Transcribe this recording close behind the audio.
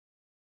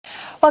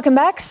Welcome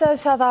back. So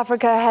South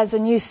Africa has a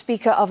new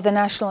Speaker of the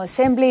National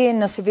Assembly.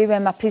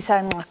 Nosiviwe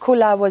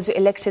Mapisa-Nqakula was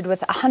elected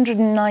with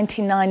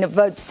 199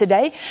 votes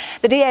today.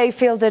 The DA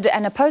fielded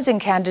an opposing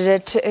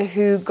candidate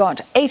who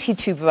got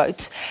 82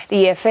 votes.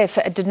 The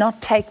EFF did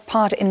not take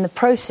part in the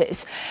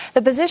process.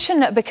 The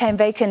position became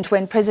vacant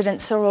when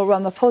President Cyril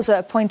Ramaphosa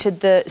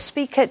appointed the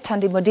Speaker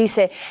Thandi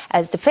Modise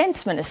as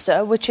Defence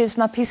Minister, which is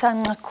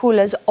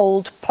Mapisa-Nqakula's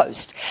old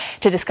post.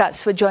 To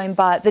discuss, we're joined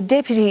by the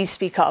Deputy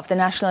Speaker of the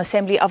National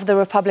Assembly of the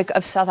Republic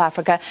of South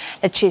Africa,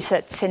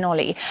 Lechesa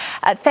Tsenoli.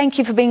 Thank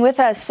you for being with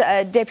us,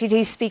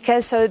 Deputy Speaker.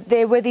 So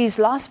there were these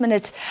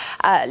last-minute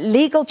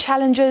legal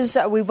challenges.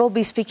 We will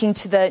be speaking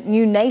to the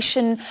New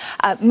Nation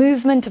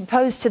movement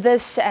opposed to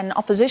this, and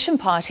opposition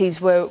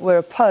parties were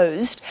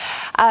opposed.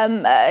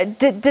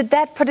 Did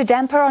that put a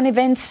damper on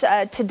events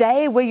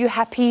today? Were you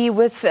happy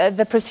with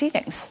the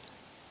proceedings?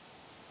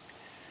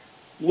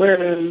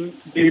 Well,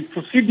 the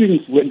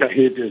proceedings went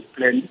ahead as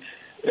planned.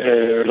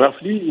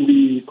 Roughly,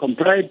 we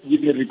complied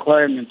with the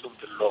requirements of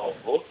the law,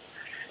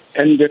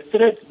 and the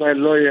threats by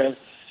lawyers,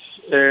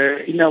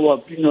 in our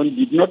opinion,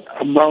 did not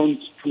amount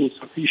to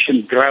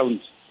sufficient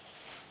grounds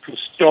to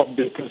stop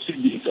the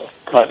proceedings of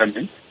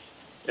Parliament,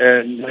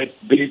 and that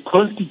they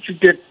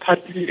constituted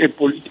partly a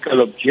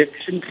political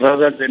objection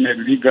rather than a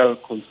legal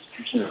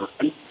constitutional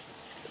one.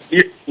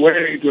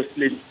 Where it was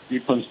claimed to be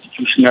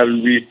constitutional,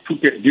 we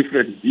took a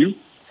different view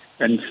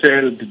and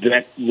felt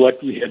that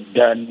what we had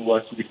done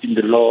was within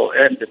the law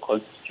and the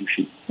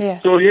Constitution. Yeah.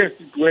 So yes,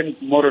 it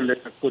went more or less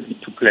according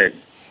to plan.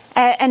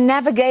 And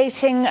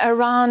navigating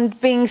around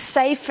being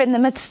safe in the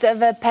midst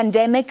of a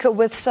pandemic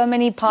with so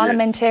many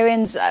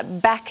parliamentarians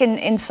back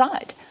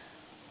inside.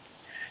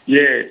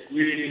 Yes,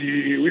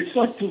 we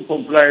sought to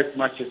comply as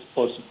much as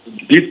possible.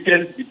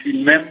 Distance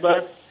between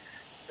members,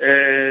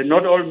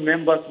 not all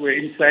members were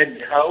inside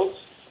the House.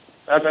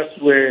 Others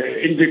were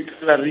in the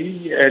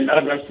gallery and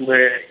others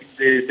were in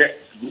the next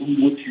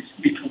room, which is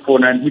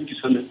B249, which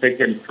is on the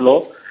second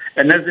floor.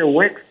 And as a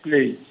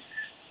workplace,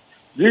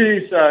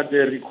 these are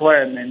the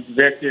requirements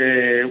that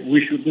we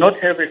should not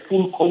have a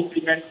full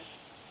complement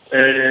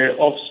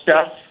of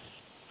staff.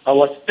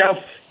 Our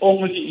staff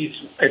only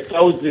is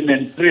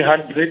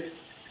 1,300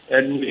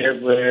 and we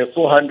have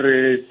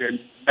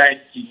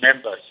 490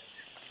 members.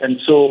 And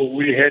so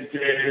we had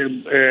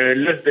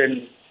less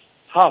than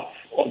half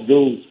of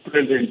those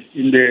present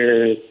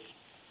inside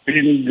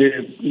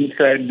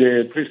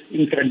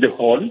the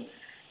hall,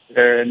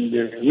 and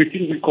we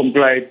think we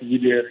complied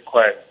with the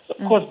requirements. Of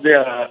course,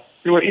 there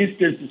were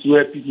instances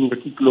where people were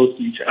too close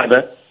to each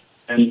other,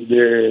 and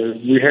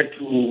we had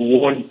to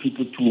warn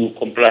people to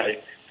comply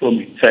from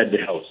inside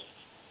the house.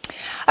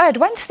 All right,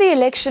 once the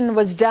election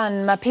was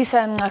done,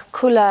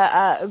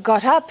 Mapisa-Nqakula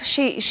got up.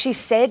 She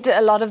said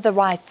a lot of the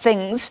right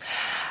things.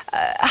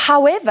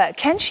 However,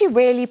 can she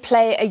really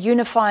play a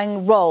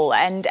unifying role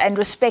and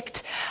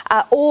respect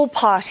all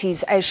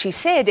parties, as she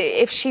said,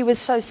 if she was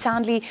so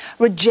soundly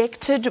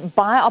rejected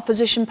by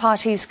opposition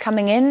parties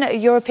coming in?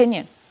 Your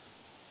opinion?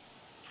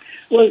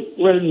 Well,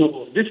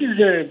 no. This is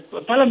a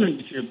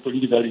parliament is a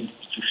political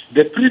institution.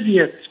 The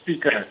previous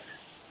speaker,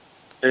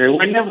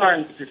 whenever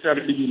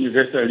necessarily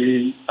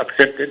universally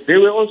accepted, they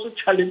were also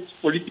challenged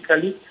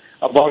politically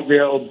about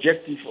their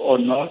objective or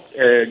not,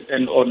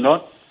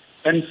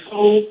 and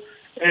so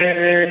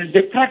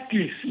the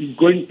practice is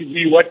going to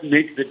be what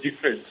makes the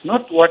difference,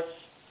 not what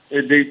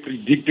they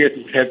predicted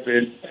would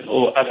happen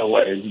or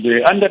otherwise.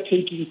 The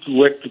undertaking to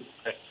work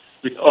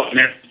with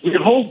honor. We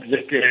hope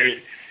that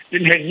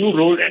in her new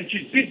role, and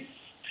she did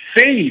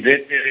say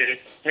that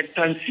the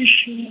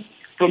transition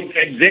from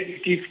the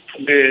executive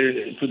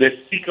to the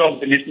Speaker of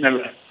the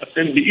National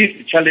Assembly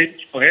is a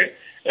challenge for her,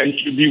 and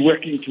she'll be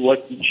working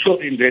towards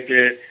ensuring that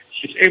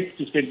she's able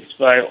to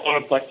satisfy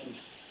all parties,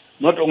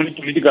 not only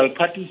political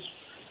parties,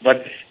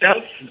 but the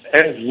staff,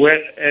 as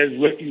well as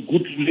working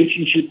good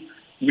relationship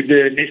with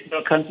the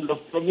National Council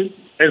of Province,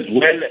 as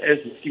well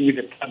as working with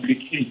the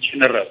public in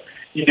general,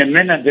 in a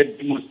manner that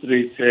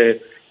demonstrates a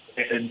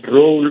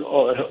role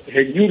or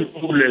her new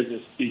role as a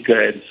speaker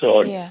and so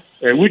on. Yeah.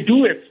 We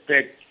do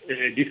expect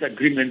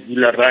disagreements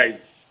will arise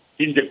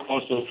in the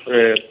course of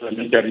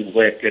parliamentary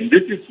work, and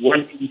this is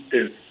one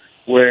instance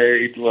where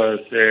it was,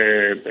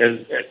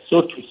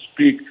 so to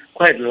speak,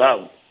 quite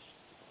loud.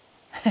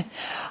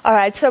 All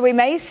right, so we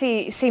may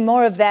see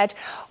more of that.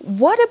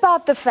 What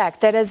about the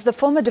fact that as the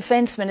former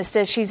Defence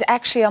Minister, she's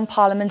actually on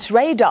Parliament's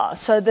radar?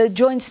 So the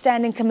Joint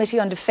Standing Committee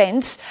on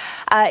Defence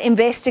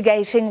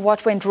investigating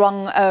what went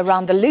wrong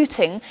around the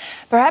looting.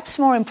 Perhaps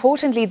more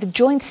importantly, the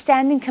Joint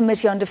Standing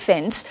Committee on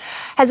Defence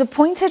has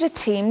appointed a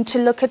team to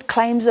look at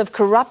claims of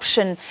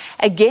corruption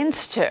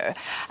against her.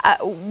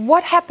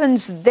 What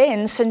happens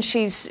then, since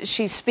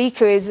she's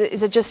Speaker? Is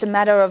it just a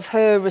matter of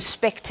her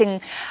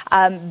respecting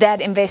that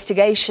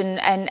investigation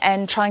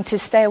and trying to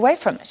stay away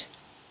from it?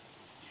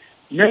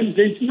 Ma'am,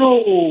 there's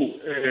no,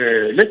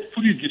 let's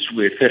put it this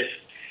way first.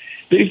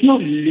 There is no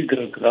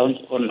legal grounds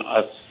on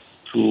us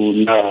to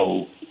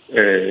now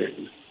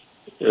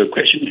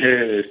question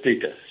her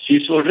status.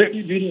 She's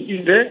already been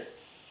in there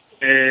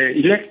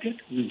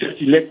elected. We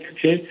just elected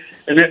her.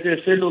 And as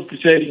a fellow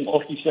presiding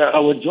officer,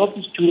 our job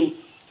is to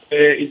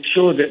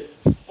ensure that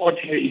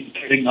her is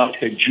carrying out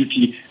her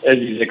duty as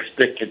is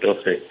expected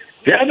of her.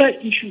 The other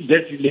issue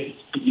that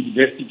relates to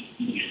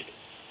investigation,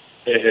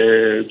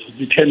 to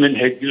determine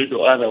her guilt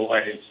or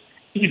otherwise,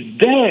 is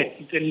that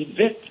it's an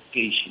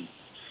investigation.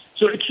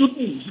 So it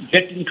shouldn't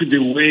get into the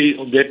way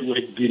of that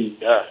work being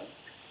done.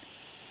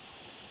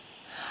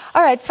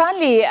 All right,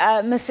 finally,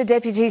 Mr.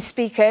 Deputy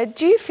Speaker,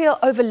 do you feel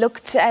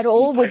overlooked at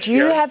all? Would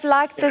you have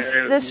liked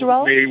this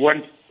role? They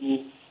want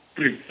to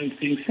prevent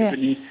things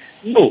happening.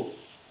 No.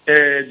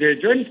 The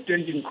Joint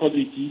Standing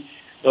Committee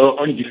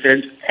on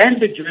Defence and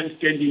the Joint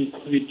Standing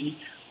Committee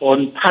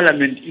on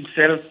Parliament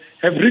itself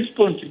have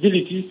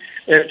responsibility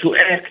to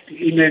act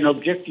in an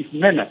objective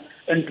manner.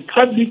 And the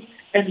public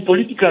and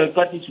political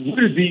parties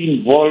will be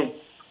involved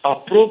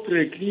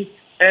appropriately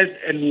as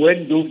and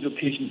when those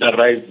occasions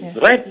arise. Yeah.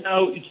 Right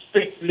now, it's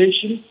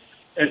speculation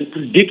and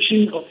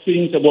prediction of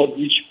things about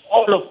which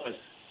all of us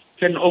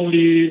can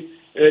only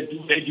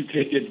do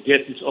educated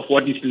guesses of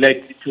what is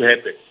likely to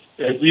happen.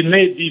 We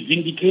may be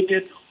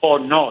vindicated or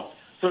not.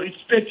 So it's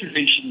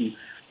speculation.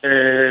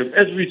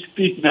 As we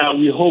speak now,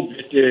 we hope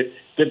that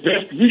the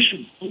best we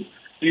should do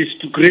is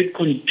to create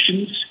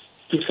conditions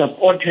to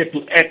support her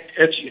to act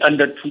as she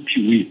undertook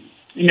to will,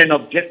 in an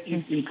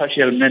objective,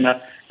 impartial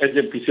manner as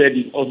a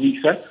presiding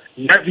officer,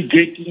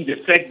 navigating the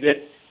fact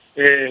that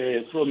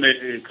from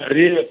a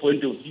career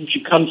point of view, she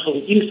comes from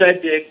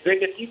inside the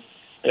executive.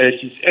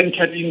 She's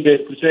entering the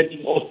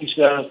presiding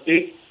officer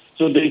state.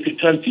 So there is a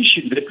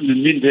transition that will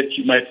mean that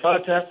she might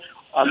falter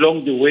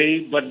along the way,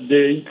 but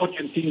the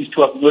important thing is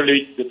to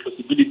acknowledge the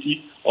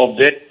possibility of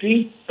that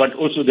thing, but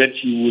also that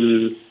she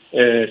will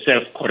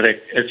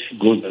self-correct as she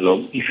goes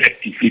along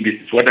effectively.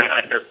 This is what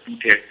I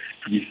understood her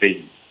to be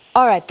saying.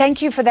 All right,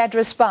 thank you for that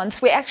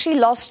response. We actually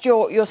lost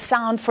your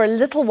sound for a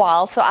little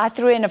while, so I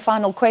threw in a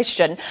final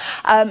question.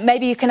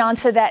 Maybe you can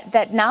answer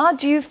that now.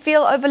 Do you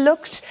feel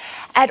overlooked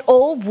at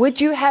all? Would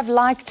you have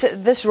liked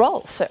this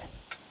role, sir?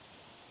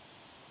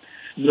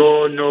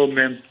 No,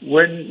 ma'am.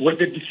 When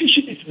the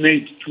decision is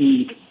made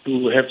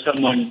to have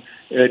someone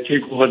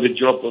take over the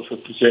job of a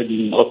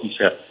presiding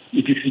officer,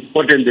 it is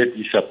important that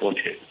we support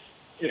her.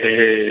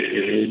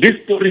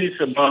 This story is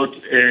about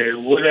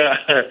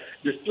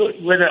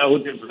whether I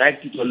would have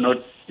liked it or not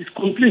is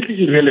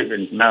completely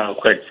irrelevant now,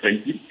 quite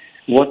frankly.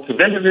 What's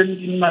relevant,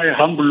 in my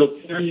humble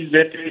opinion, is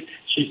that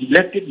she's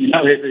elected. We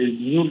now have a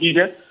new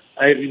leader.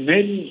 I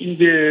remain in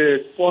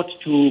the spot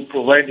to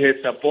provide her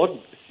support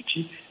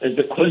as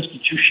the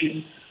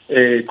Constitution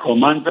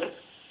commander.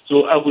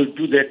 So I will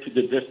do that to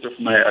the best of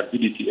my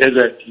ability, as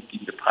I did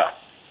in the past.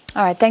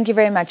 All right, thank you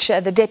very much.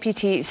 The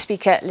Deputy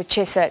Speaker,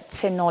 Lechesa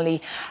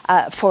Tsenoli,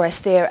 for us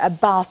there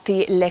about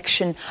the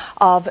election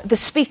of the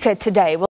Speaker today.